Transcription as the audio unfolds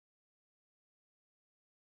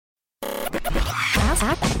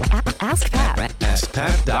Ask Pat.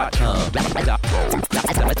 AskPat.com.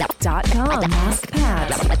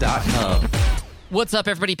 AskPat.com. What's up,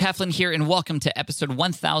 everybody? Pat Flynn here, and welcome to episode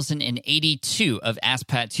 1082 of Ask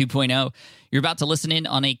Pat 2.0. You're about to listen in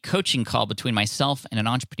on a coaching call between myself and an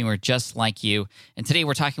entrepreneur just like you. And today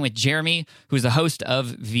we're talking with Jeremy, who's the host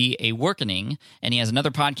of The Awakening, and he has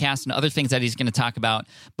another podcast and other things that he's going to talk about.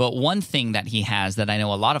 But one thing that he has that I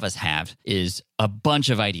know a lot of us have is a bunch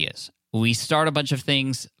of ideas. We start a bunch of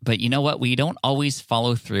things, but you know what? We don't always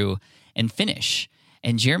follow through and finish.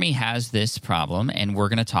 And Jeremy has this problem, and we're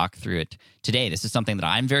going to talk through it today. This is something that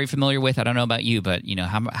I'm very familiar with. I don't know about you, but you know,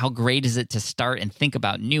 how great is it to start and think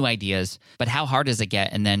about new ideas, but how hard does it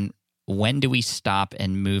get? And then when do we stop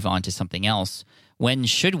and move on to something else? When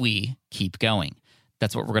should we keep going?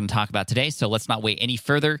 That's what we're going to talk about today. So let's not wait any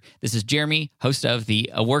further. This is Jeremy, host of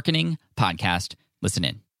the Awakening podcast. Listen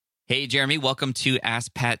in. Hey, Jeremy, welcome to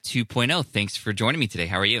Ask Pat 2.0. Thanks for joining me today.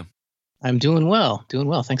 How are you? I'm doing well.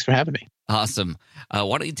 Thanks for having me. Awesome.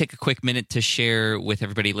 Why don't you take a quick minute to share with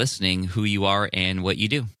everybody listening who you are and what you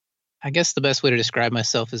do? I guess the best way to describe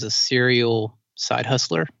myself is a serial side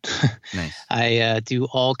hustler. Nice. I do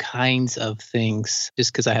all kinds of things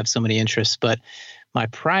just because I have so many interests, but my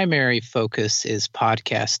primary focus is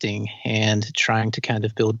podcasting and trying to kind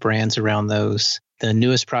of build brands around those. The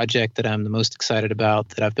newest project that I'm the most excited about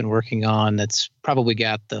that I've been working on that's probably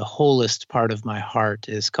got the wholest part of my heart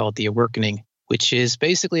is called The Awakening, which is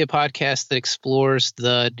basically a podcast that explores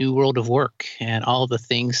the new world of work and all the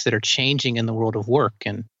things that are changing in the world of work.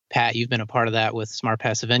 And Pat, you've been a part of that with Smart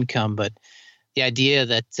Passive Income, but the idea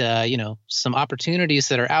that, some opportunities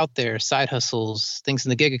that are out there, side hustles, things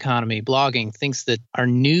in the gig economy, blogging, things that are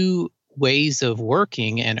new ways of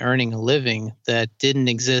working and earning a living that didn't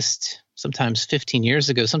exist sometimes 15 years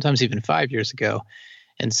ago, sometimes even 5 years ago.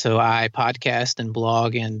 And so I podcast and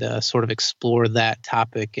blog and sort of explore that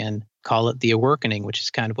topic and call it The Awakening, which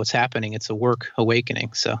is kind of what's happening. It's a work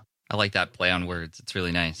awakening. So I like that play on words. It's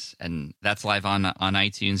really nice. And that's live on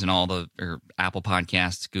iTunes and or Apple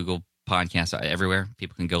Podcasts, Google Podcasts, everywhere.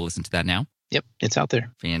 People can go listen to that now. Yep, it's out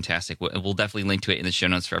there. Fantastic. We'll definitely link to it in the show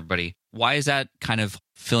notes for everybody. Why is that kind of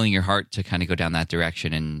filling your heart to kind of go down that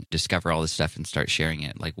direction and discover all this stuff and start sharing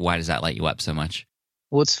it? Like, why does that light you up so much?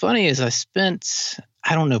 What's funny is I spent,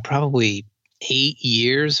 probably 8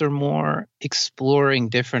 years or more exploring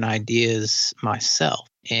different ideas myself.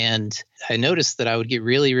 And I noticed that I would get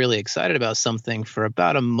really, really excited about something for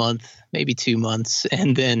about a month, maybe 2 months.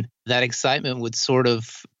 And then that excitement would sort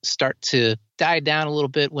of start to die down a little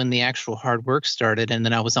bit when the actual hard work started. And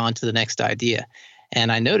then I was on to the next idea.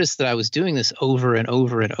 And I noticed that I was doing this over and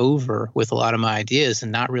over and over with a lot of my ideas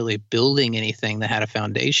and not really building anything that had a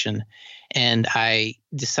foundation. And I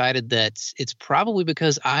decided that it's probably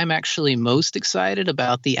because I'm actually most excited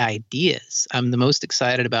about the ideas. I'm the most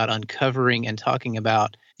excited about uncovering and talking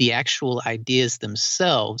about the actual ideas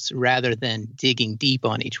themselves rather than digging deep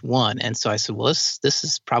on each one. And so I said, well, this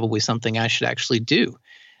is probably something I should actually do.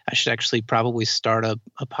 I should actually probably start a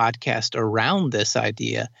podcast around this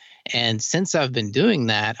idea. And since I've been doing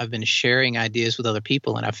that, I've been sharing ideas with other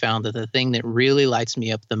people. And I found that the thing that really lights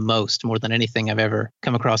me up the most, more than anything I've ever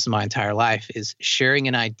come across in my entire life, is sharing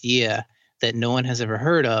an idea that no one has ever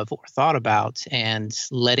heard of or thought about and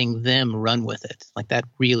letting them run with it. Like that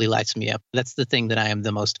really lights me up. That's the thing that I am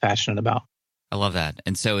the most passionate about. I love that.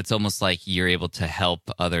 And so it's almost like you're able to help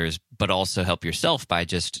others, but also help yourself by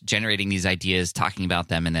just generating these ideas, talking about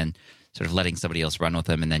them, and then sort of letting somebody else run with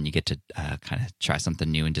them. And then you get to kind of try something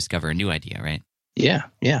new and discover a new idea, right? Yeah.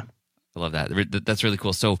 I love that. That's really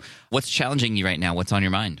cool. So what's challenging you right now? What's on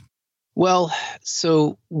your mind? Well,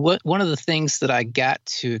 so one of the things that I got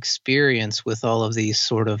to experience with all of these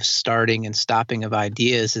sort of starting and stopping of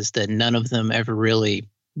ideas is that none of them ever really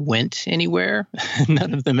went anywhere.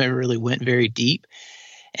 None of them ever really went very deep.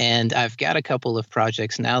 And I've got a couple of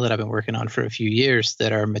projects now that I've been working on for a few years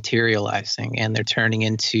that are materializing and they're turning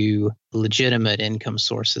into legitimate income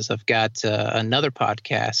sources. I've got another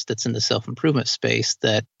podcast that's in the self-improvement space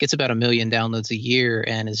that gets about 1 million downloads a year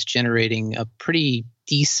and is generating a pretty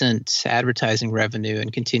decent advertising revenue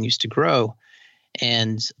and continues to grow.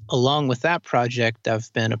 And along with that project,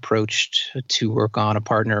 I've been approached to work on a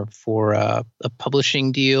partner for a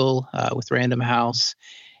publishing deal with Random House.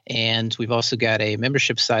 And we've also got a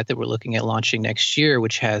membership site that we're looking at launching next year,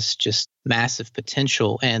 which has just massive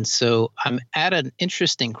potential. And so I'm at an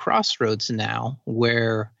interesting crossroads now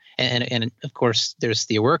where, and of course, there's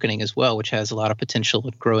The Awakening as well, which has a lot of potential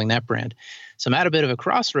in growing that brand. So I'm at a bit of a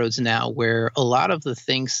crossroads now where a lot of the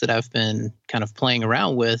things that I've been kind of playing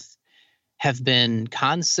around with have been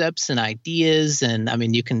concepts and ideas. And I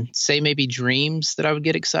mean, you can say maybe dreams that I would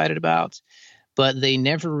get excited about. but they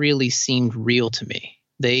never really seemed real to me.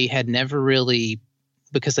 They had never really,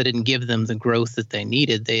 because I didn't give them the growth that they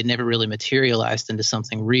needed, they had never really materialized into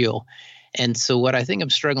something real. And so what I think I'm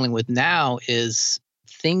struggling with now is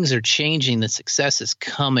things are changing, the success is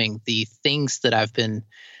coming, the things that I've been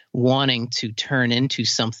wanting to turn into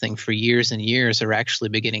something for years and years are actually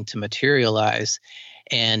beginning to materialize.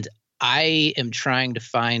 And I am trying to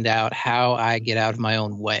find out how I get out of my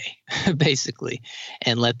own way, basically,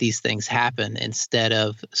 and let these things happen instead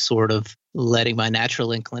of sort of letting my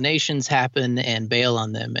natural inclinations happen and bail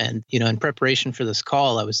on them. And, in preparation for this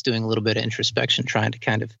call, I was doing a little bit of introspection, trying to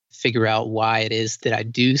kind of figure out why it is that I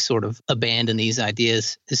do sort of abandon these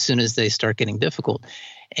ideas as soon as they start getting difficult.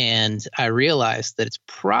 And I realized that it's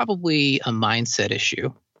probably a mindset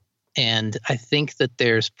issue. And I think that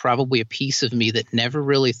there's probably a piece of me that never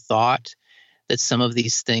really thought that some of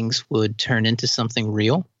these things would turn into something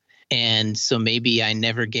real. And so maybe I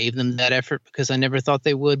never gave them that effort because I never thought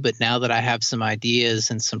they would. But now that I have some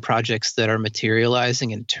ideas and some projects that are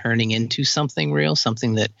materializing and turning into something real,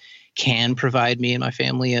 something that can provide me and my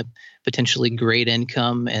family a potentially great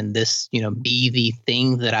income and this, be the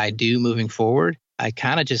thing that I do moving forward, I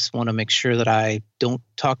kind of just want to make sure that I don't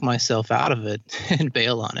talk myself out of it and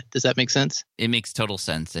bail on it. Does that make sense? It makes total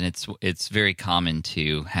sense. And it's very common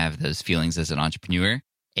to have those feelings as an entrepreneur.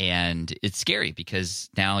 And it's scary because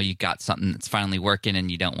now you got something that's finally working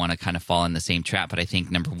and you don't want to kind of fall in the same trap. But I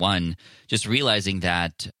think number one, just realizing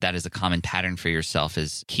that that is a common pattern for yourself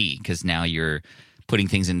is key, because now you're putting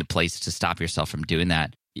things into place to stop yourself from doing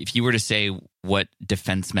that. If you were to say what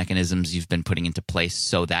defense mechanisms you've been putting into place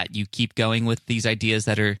so that you keep going with these ideas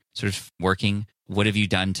that are sort of working, what have you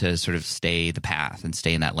done to sort of stay the path and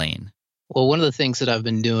stay in that lane? Well, one of the things that I've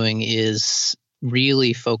been doing is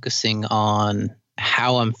really focusing on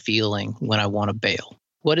how I'm feeling when I want to bail.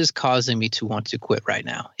 What is causing me to want to quit right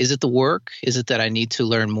now? Is it the work? Is it that I need to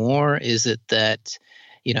learn more? Is it that,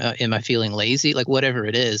 am I feeling lazy? Like whatever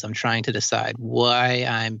it is, I'm trying to decide why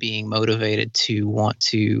I'm being motivated to want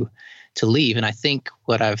to leave. And I think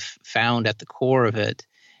what I've found at the core of it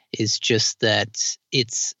is just that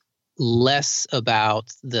it's less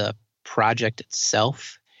about the project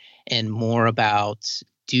itself and more about,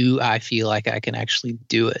 do I feel like I can actually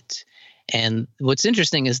do it? And what's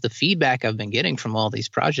interesting is the feedback I've been getting from all these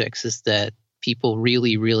projects is that people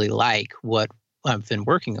really, really like what I've been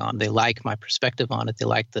working on. They like my perspective on it. They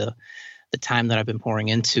like the time that I've been pouring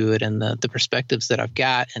into it and the perspectives that I've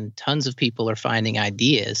got. And tons of people are finding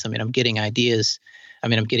ideas. I'm getting ideas.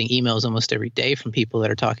 I'm getting emails almost every day from people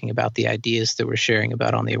that are talking about the ideas that we're sharing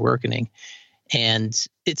about on The Awakening. And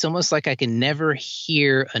it's almost like I can never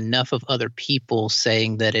hear enough of other people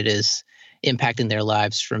saying that it is impacting their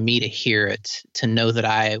lives for me to hear it, to know that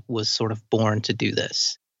I was sort of born to do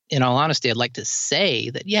this. In all honesty, I'd like to say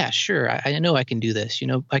that, yeah, sure, I know I can do this.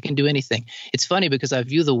 I can do anything. It's funny because I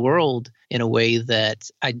view the world in a way that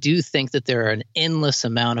I do think that there are an endless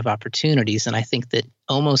amount of opportunities, and I think that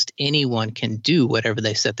almost anyone can do whatever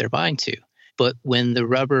they set their mind to. But when the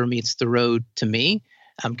rubber meets the road to me,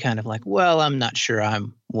 I'm kind of like, well, I'm not sure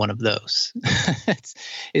I'm one of those.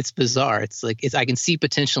 It's bizarre. It's like I can see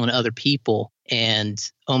potential in other people and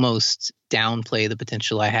almost downplay the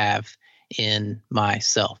potential I have in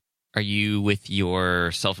myself. Are you, with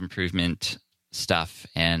your self-improvement stuff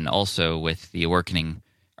and also with The Awakening,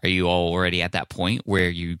 are you already at that point where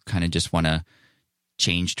you kind of just want to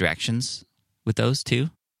change directions with those too?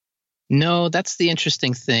 No, that's the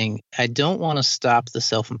interesting thing. I don't want to stop the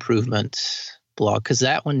self-improvement blog because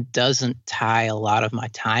that one doesn't tie a lot of my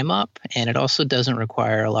time up, and it also doesn't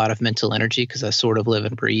require a lot of mental energy because I sort of live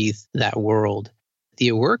and breathe that world. The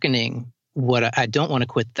Awakening, I don't want to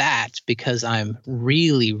quit that because I'm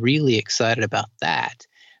really, really excited about that.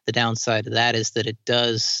 The downside of that is that it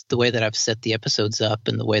does, the way that I've set the episodes up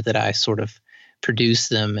and the way that I sort of produce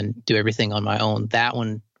them and do everything on my own, that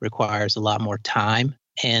one requires a lot more time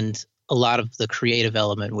and a lot of the creative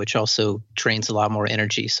element, which also drains a lot more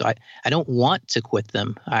energy. So I don't want to quit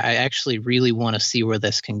them. I actually really want to see where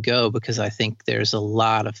this can go because I think there's a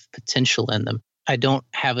lot of potential in them. I don't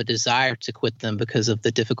have a desire to quit them because of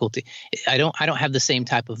the difficulty. I don't have the same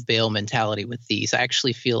type of bail mentality with these. I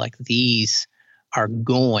actually feel like these are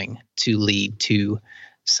going to lead to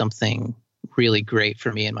something really great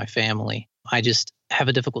for me and my family. I just have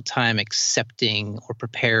a difficult time accepting or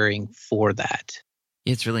preparing for that.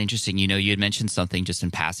 It's really interesting. You had mentioned something just in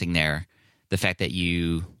passing there, the fact that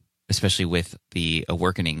you, especially with The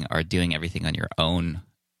Awakening, are doing everything on your own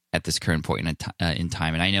at this current point in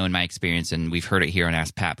time. And I know in my experience, and we've heard it here on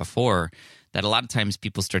Ask Pat before, that a lot of times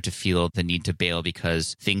people start to feel the need to bail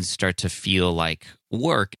because things start to feel like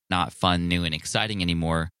work, not fun, new, and exciting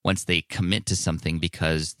anymore once they commit to something,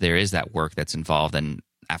 because there is that work that's involved. And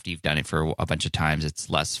after you've done it for a bunch of times, it's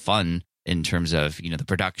less fun in terms of, the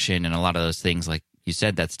production and a lot of those things, like you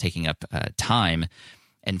said, that's taking up time.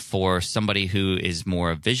 And for somebody who is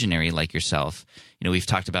more a visionary like yourself, we've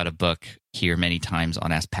talked about a book here many times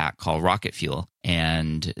on Ask Pat called Rocket Fuel.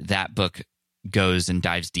 And that book goes and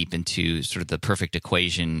dives deep into sort of the perfect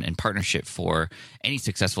equation and partnership for any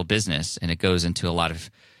successful business. And it goes into a lot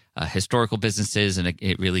of historical businesses, and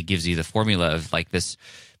it really gives you the formula of like this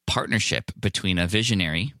partnership between a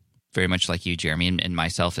visionary, very much like you, Jeremy, and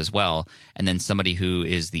myself as well, and then somebody who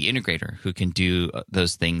is the integrator, who can do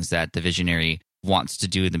those things that the visionary wants to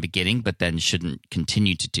do in the beginning, but then shouldn't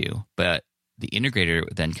continue to do. But the integrator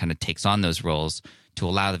then kind of takes on those roles to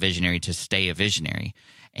allow the visionary to stay a visionary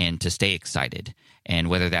and to stay excited. And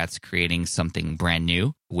whether that's creating something brand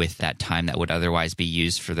new with that time that would otherwise be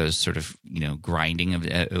used for those sort of, grinding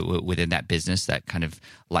of within that business, that kind of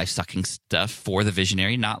life-sucking stuff for the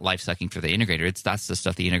visionary, not life-sucking for the integrator. That's the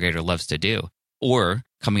stuff the integrator loves to do. Or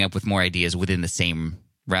coming up with more ideas within the same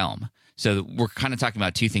realm. So we're kind of talking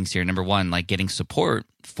about two things here. Number one, like getting support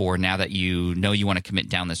for now that you know you want to commit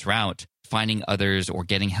down this route, finding others or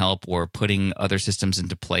getting help or putting other systems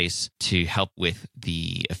into place to help with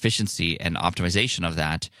the efficiency and optimization of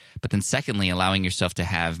that. But then secondly, allowing yourself to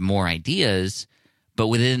have more ideas, but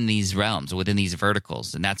within these realms, within these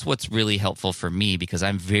verticals. And that's what's really helpful for me, because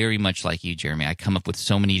I'm very much like you, Jeremy. I come up with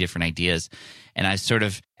so many different ideas, and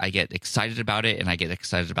I get excited about it, and I get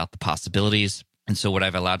excited about the possibilities. And so what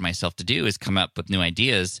I've allowed myself to do is come up with new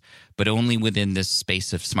ideas, but only within this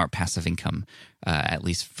space of smart passive income, at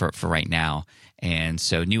least for right now. And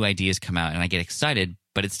so new ideas come out and I get excited,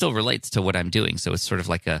 but it still relates to what I'm doing. So it's sort of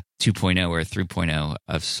like a 2.0 or a 3.0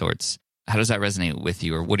 of sorts. How does that resonate with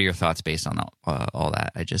you, or what are your thoughts based on all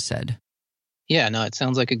that I just said? Yeah, no, it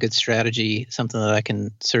sounds like a good strategy, something that I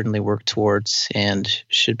can certainly work towards and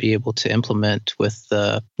should be able to implement with,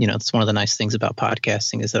 it's one of the nice things about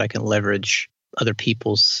podcasting is that I can leverage other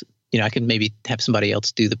people's, I can maybe have somebody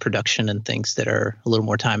else do the production and things that are a little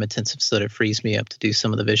more time intensive so that it frees me up to do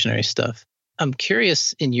some of the visionary stuff. I'm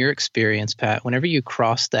curious, in your experience, Pat, whenever you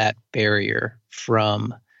cross that barrier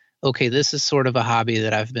from, okay, this is sort of a hobby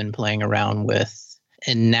that I've been playing around with,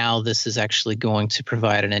 and now this is actually going to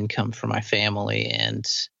provide an income for my family, and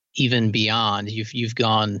even beyond, you've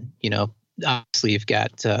gone, obviously you've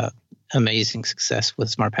got amazing success with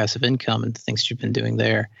smart passive income and the things you've been doing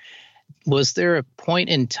there. Was there a point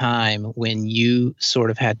in time when you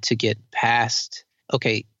sort of had to get past,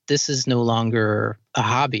 okay, this is no longer a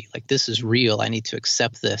hobby, like this is real. I need to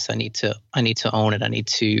accept this. I need to own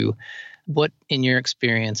it. What in your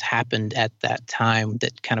experience happened at that time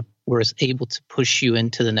that kind of was able to push you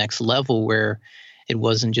into the next level where it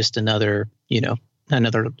wasn't just another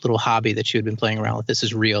little hobby that you had been playing around with? This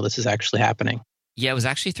is real. This is actually happening. Yeah, it was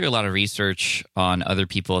actually through a lot of research on other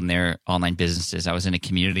people and their online businesses. I was in a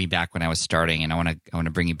community back when I was starting, and I want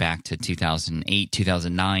to bring you back to 2008,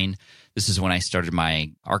 2009. This is when I started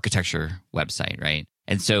my architecture website, right?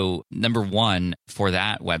 And so, number one, for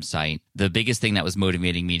that website, the biggest thing that was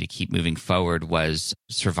motivating me to keep moving forward was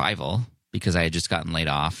survival, because I had just gotten laid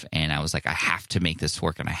off, and I was like, I have to make this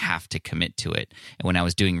work and I have to commit to it. And when I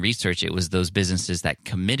was doing research, it was those businesses that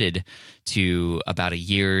committed to about a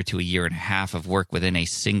year to a year and a half of work within a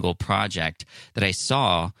single project that I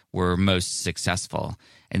saw were most successful.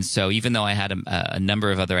 And so even though I had a number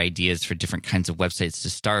of other ideas for different kinds of websites to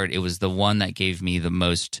start, it was the one that gave me the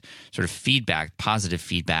most sort of feedback, positive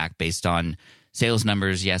feedback based on sales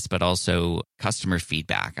numbers, yes, but also customer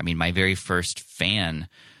feedback. I mean, my very first fan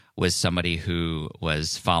was somebody who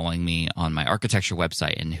was following me on my architecture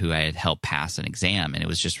website and who I had helped pass an exam. And it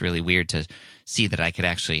was just really weird to see that I could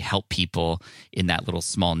actually help people in that little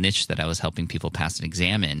small niche that I was helping people pass an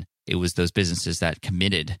exam in. It was those businesses that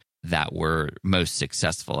committed that were most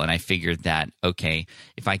successful. And I figured that, okay,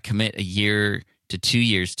 if I commit a year to 2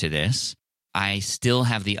 years to this, I still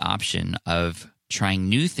have the option of trying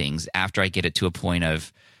new things after I get it to a point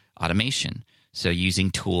of automation. So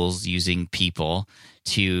using tools, using people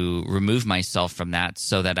to remove myself from that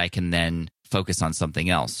so that I can then focus on something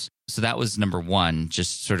else. So that was number one,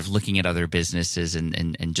 just sort of looking at other businesses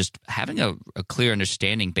and just having a clear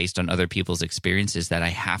understanding based on other people's experiences that I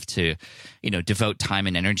have to, devote time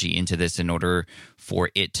and energy into this in order for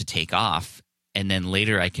it to take off. And then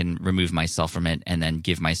later I can remove myself from it and then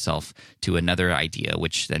give myself to another idea,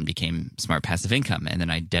 which then became Smart Passive Income. And then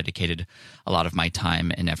I dedicated a lot of my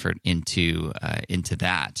time and effort into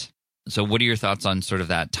that. So what are your thoughts on sort of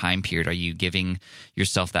that time period? Are you giving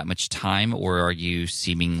yourself that much time, or are you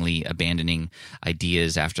seemingly abandoning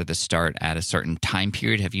ideas after the start at a certain time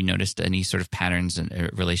period? Have you noticed any sort of patterns in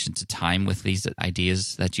relation to time with these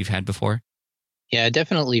ideas that you've had before? Yeah, I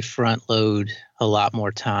definitely front load a lot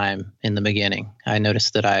more time in the beginning. I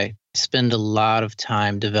noticed that I spend a lot of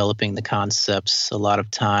time developing the concepts, a lot of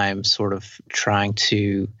time sort of trying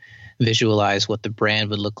to visualize what the brand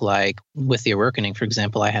would look like. With The Awakening, for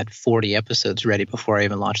example, I had 40 episodes ready before I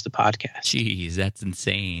even launched the podcast. Jeez, that's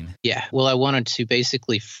insane. Yeah. Well, I wanted to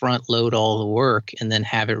basically front load all the work and then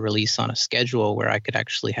have it release on a schedule where I could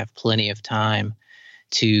actually have plenty of time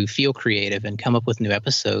to feel creative and come up with new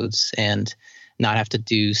episodes and not have to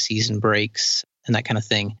do season breaks and that kind of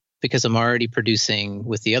thing. Because I'm already producing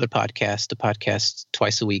with the other podcast, a podcast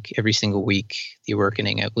twice a week, every single week. The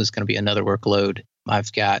Awakening, it was going to be another workload.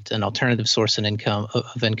 I've got an alternative source of income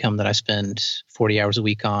that I spend 40 hours a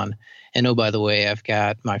week on. And oh, by the way, I've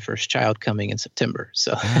got my first child coming in September.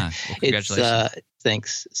 So well, congratulations.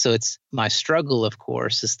 Thanks. So it's my struggle, of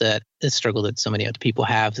course, is that the struggle that so many other people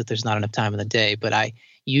have, that there's not enough time in the day. But I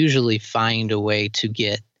usually find a way to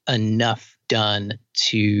get enough done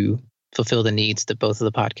to fulfill the needs that both of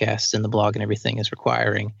the podcasts and the blog and everything is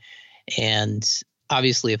requiring. And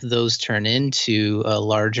obviously, if those turn into a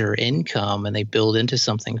larger income and they build into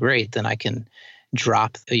something great, then I can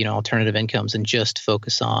drop, alternative incomes and just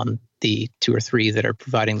focus on the 2 or 3 that are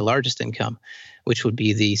providing the largest income, which would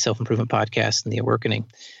be the Self-Improvement Podcast and The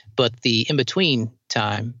Awakening. But the in-between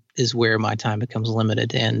time is where my time becomes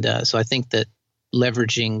limited. And so I think that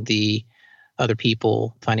leveraging the other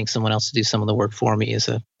people, finding someone else to do some of the work for me is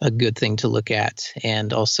a good thing to look at,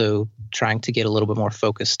 and also trying to get a little bit more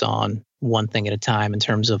focused on one thing at a time in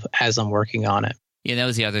terms of as I'm working on it. Yeah, that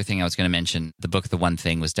was the other thing I was going to mention. The book, The One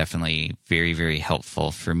Thing, was definitely very, very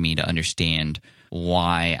helpful for me to understand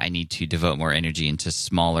why I need to devote more energy into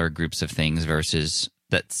smaller groups of things versus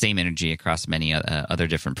that same energy across many other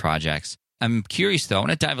different projects. I'm curious, though, I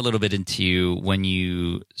want to dive a little bit into when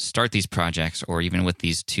you start these projects, or even with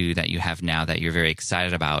these 2 that you have now that you're very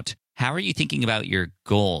excited about. How are you thinking about your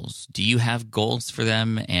goals? Do you have goals for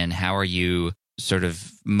them? And how are you sort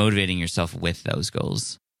of motivating yourself with those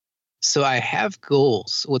goals? So I have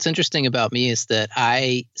goals. What's interesting about me is that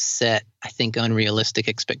I set, I think, unrealistic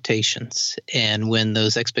expectations. And when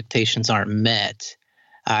those expectations aren't met,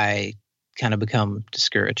 I kind of become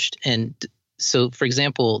discouraged. And so, for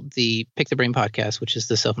example, the Pick the Brain podcast, which is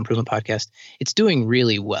the self-improvement podcast, it's doing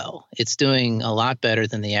really well. It's doing a lot better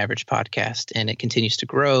than the average podcast, and it continues to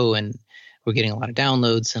grow, and we're getting a lot of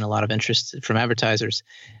downloads and a lot of interest from advertisers.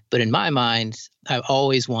 But in my mind, I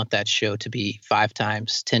always want that show to be 5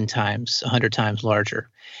 times, 10 times, 100 times larger.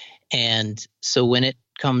 And so when it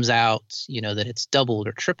comes out, that it's doubled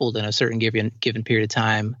or tripled in a certain given period of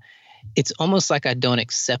time, it's almost like I don't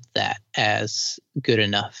accept that as good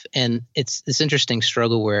enough. And it's this interesting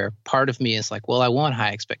struggle where part of me is like, well, I want high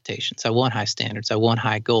expectations. I want high standards. I want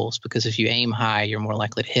high goals, because if you aim high, you're more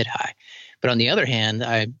likely to hit high. But on the other hand,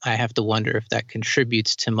 I have to wonder if that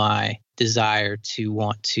contributes to my desire to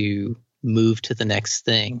want to move to the next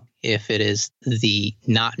thing, if it is the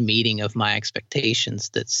not meeting of my expectations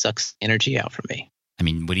that sucks energy out from me. I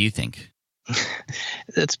mean, what do you think?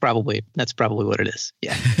 That's probably what it is.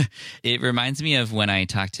 Yeah. It reminds me of when I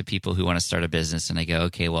talk to people who want to start a business and I go,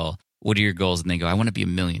 okay, well, what are your goals? And they go, I want to be a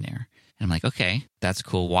millionaire. And I'm like, okay, that's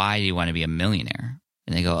cool. Why do you want to be a millionaire?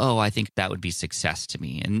 And they go, oh, I think that would be success to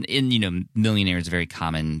me. And millionaire is a very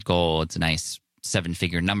common goal. It's a nice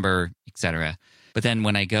 7-figure number, etc. But then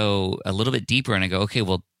when I go a little bit deeper and I go, okay,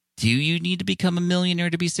 well, do you need to become a millionaire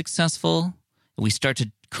to be successful? We start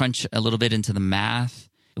to crunch a little bit into the math.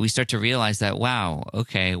 We start to realize that, wow,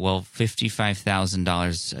 okay, well,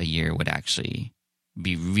 $55,000 a year would actually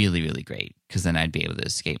be really, really great, because then I'd be able to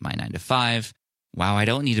escape my 9 to 5. Wow, I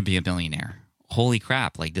don't need to be a millionaire. Holy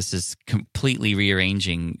crap, like this is completely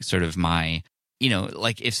rearranging sort of my,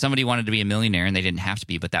 like if somebody wanted to be a millionaire and they didn't have to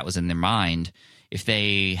be, but that was in their mind, if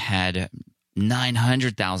they had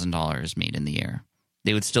 $900,000 made in the year,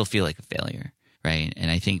 they would still feel like a failure, right? And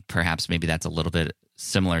I think perhaps maybe that's a little bit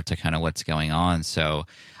similar to kind of what's going on. So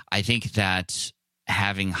I think that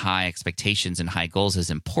having high expectations and high goals is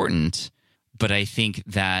important, but I think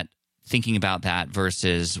that thinking about that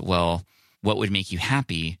versus, well, what would make you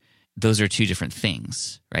happy, those are 2 different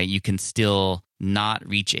things, right? You can still not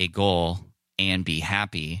reach a goal and be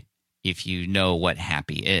happy if you know what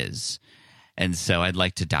happy is. And so I'd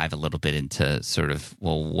like to dive a little bit into sort of,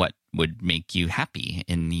 well, what would make you happy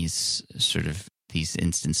in these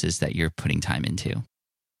instances that you're putting time into?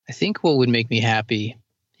 I think what would make me happy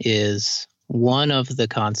is one of the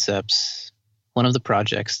one of the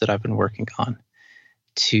projects that I've been working on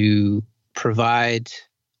to provide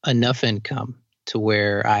enough income to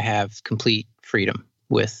where I have complete freedom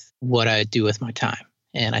with what I do with my time.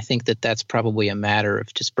 And I think that that's probably a matter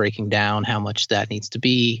of just breaking down how much that needs to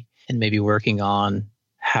be and maybe working on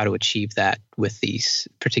how to achieve that with these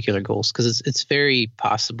particular goals. Because it's very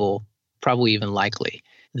possible, probably even likely,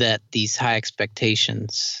 that these high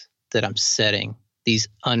expectations that I'm setting, these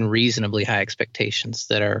unreasonably high expectations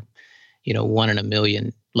that are, 1 in a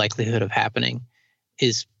million likelihood of happening,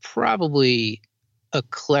 is probably a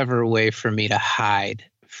clever way for me to hide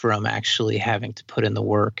from actually having to put in the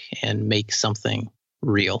work and make something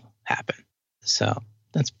real happen. So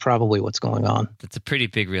that's probably what's going on. That's a pretty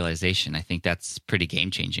big realization. I think that's pretty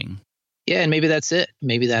game-changing. Yeah, and maybe that's it.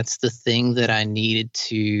 Maybe that's the thing that I needed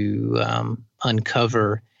to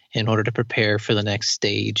uncover in order to prepare for the next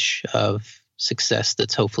stage of success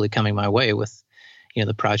that's hopefully coming my way with,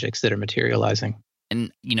 the projects that are materializing.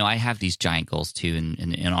 And, I have these giant goals too.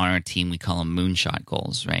 And on our team, we call them moonshot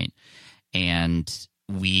goals, right? And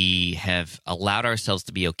we have allowed ourselves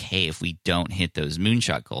to be okay if we don't hit those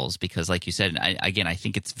moonshot goals because, like you said, I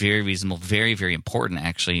think it's very reasonable, very, very important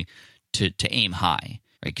actually to aim high,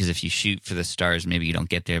 right? Because if you shoot for the stars, maybe you don't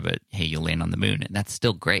get there, but hey, you'll land on the moon, and that's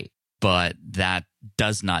still great. But that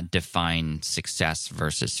does not define success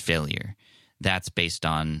versus failure. That's based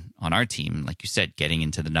on our team, like you said, getting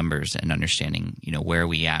into the numbers and understanding, where are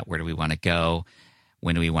we at, where do we want to go,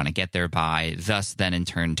 when do we want to get there by, thus then in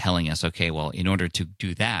turn telling us, okay, well, in order to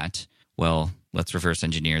do that, well, let's reverse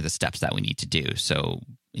engineer the steps that we need to do. So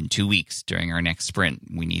in 2 weeks during our next sprint,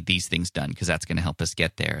 we need these things done because that's going to help us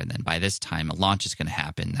get there. And then by this time, a launch is going to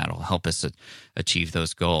happen. That'll help us achieve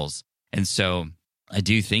those goals. And so I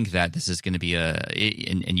do think that this is going to be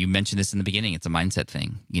and you mentioned this in the beginning, it's a mindset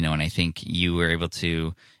thing, and I think you were able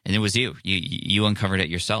to, and it was you uncovered it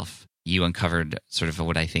yourself. You uncovered sort of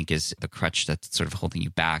what I think is the crutch that's sort of holding you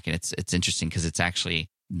back. And it's interesting because it's actually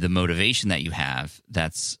the motivation that you have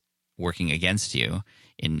that's working against you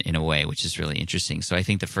in a way, which is really interesting. So I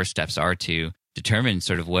think the first steps are to determine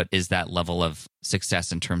sort of what is that level of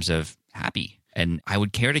success in terms of happy. And I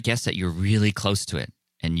would care to guess that you're really close to it.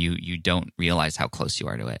 And you don't realize how close you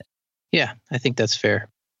are to it. Yeah, I think that's fair.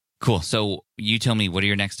 Cool. So you tell me, what are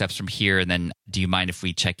your next steps from here? And then do you mind if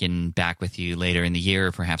we check in back with you later in the year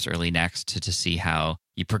or perhaps early next to see how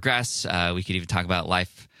you progress? We could even talk about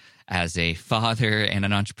life as a father and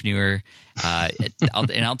an entrepreneur.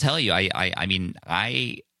 I'll tell you,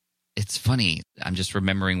 it's funny. I'm just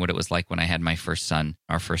remembering what it was like when I had my first son,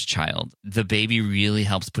 our first child. The baby really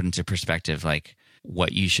helps put into perspective like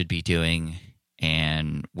what you should be doing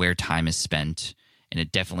and where time is spent. And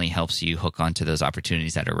it definitely helps you hook onto those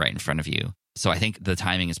opportunities that are right in front of you. So I think the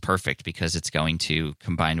timing is perfect because it's going to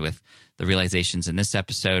combine with the realizations in this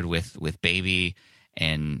episode with baby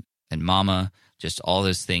and mama, just all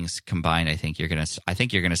those things combined. I think you're going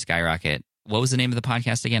to skyrocket. What was the name of the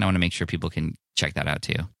podcast again? I want to make sure people can check that out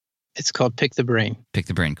too. It's called Pick the Brain. Pick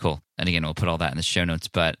the Brain. Cool. And again, we'll put all that in the show notes,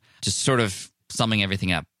 but just sort of summing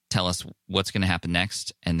everything up, tell us what's going to happen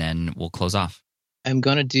next, and then we'll close off. I'm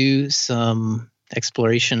going to do some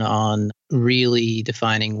exploration on really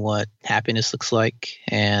defining what happiness looks like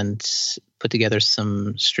and put together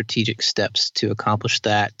some strategic steps to accomplish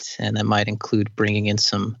that. And that might include bringing in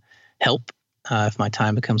some help if my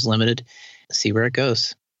time becomes limited, see where it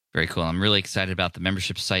goes. Very cool. I'm really excited about the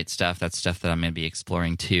membership site stuff. That's stuff that I'm going to be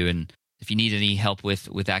exploring too. And if you need any help with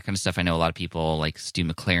that kind of stuff, I know a lot of people like Stu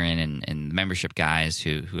McLaren and the membership guys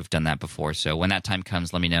who have done that before. So when that time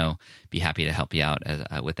comes, let me know. Be happy to help you out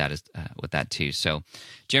with that too. So,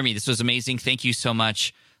 Jeremy, this was amazing. Thank you so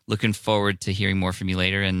much. Looking forward to hearing more from you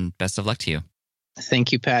later, and best of luck to you.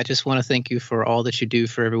 Thank you, Pat. Just want to thank you for all that you do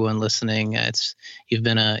for everyone listening. You've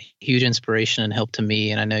been a huge inspiration and help to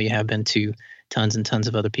me, and I know you have been to tons and tons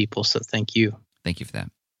of other people. So thank you. Thank you for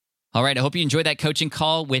that. All right. I hope you enjoyed that coaching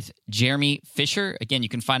call with Jeremy Fisher. Again, you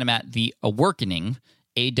can find him at the Aworkening,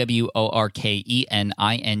 AWORKENING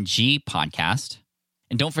podcast.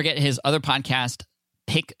 And don't forget his other podcast,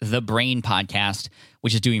 Pick the Brain podcast,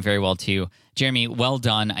 which is doing very well too. Jeremy, well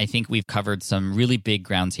done. I think we've covered some really big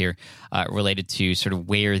grounds here related to sort of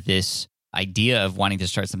where this idea of wanting to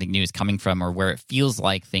start something new is coming from, or where it feels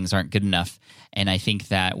like things aren't good enough. And I think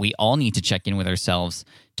that we all need to check in with ourselves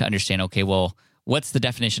to understand, okay, well, what's the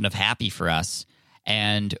definition of happy for us?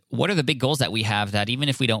 And what are the big goals that we have that even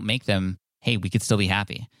if we don't make them, hey, we could still be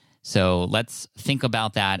happy? So let's think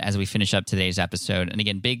about that as we finish up today's episode. And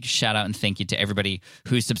again, big shout out and thank you to everybody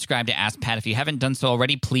who's subscribed to Ask Pat. If you haven't done so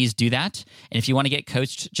already, please do that. And if you want to get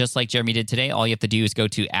coached just like Jeremy did today, all you have to do is go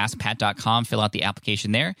to askpat.com, fill out the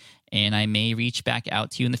application there, and I may reach back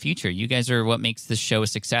out to you in the future. You guys are what makes this show a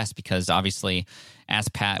success, because obviously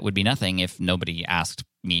Ask Pat would be nothing if nobody asked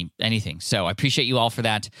me anything. So I appreciate you all for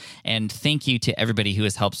that. And thank you to everybody who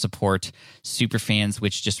has helped support Superfans,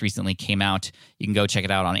 which just recently came out. You can go check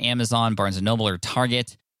it out on Amazon, Barnes & Noble, or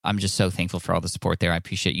Target. I'm just so thankful for all the support there. I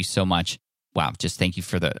appreciate you so much. Wow, just thank you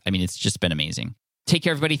for it's just been amazing. Take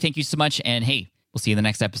care, everybody. Thank you so much. And hey, we'll see you in the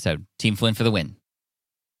next episode. Team Flynn for the win.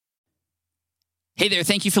 Hey there,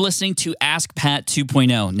 thank you for listening to Ask Pat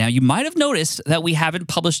 2.0. Now, you might have noticed that we haven't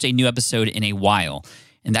published a new episode in a while,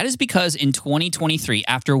 and that is because in 2023,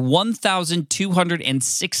 after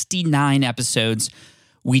 1,269 episodes,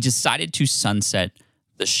 we decided to sunset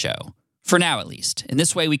the show. For now, at least. In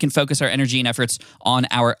this way, we can focus our energy and efforts on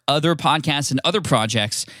our other podcasts and other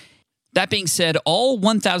projects. That being said, all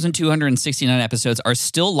 1,269 episodes are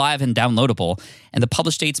still live and downloadable, and the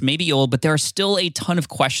published dates may be old, but there are still a ton of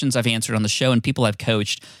questions I've answered on the show and people I've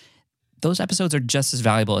coached. Those episodes are just as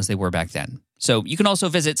valuable as they were back then. So you can also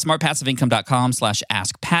visit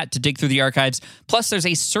smartpassiveincome.com/askpat to dig through the archives. Plus, there's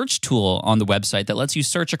a search tool on the website that lets you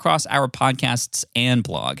search across our podcasts and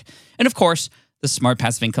blog. And of course, the Smart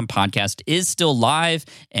Passive Income podcast is still live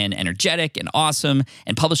and energetic and awesome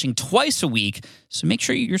and publishing twice a week. So make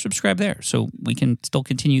sure you're subscribed there so we can still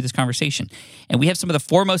continue this conversation. And we have some of the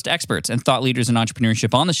foremost experts and thought leaders in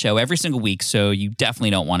entrepreneurship on the show every single week, so you definitely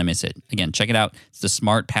don't want to miss it. Again, check it out. It's the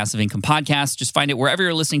Smart Passive Income podcast. Just find it wherever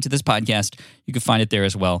you're listening to this podcast. You can find it there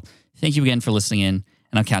as well. Thank you again for listening in,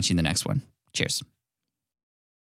 and I'll catch you in the next one. Cheers.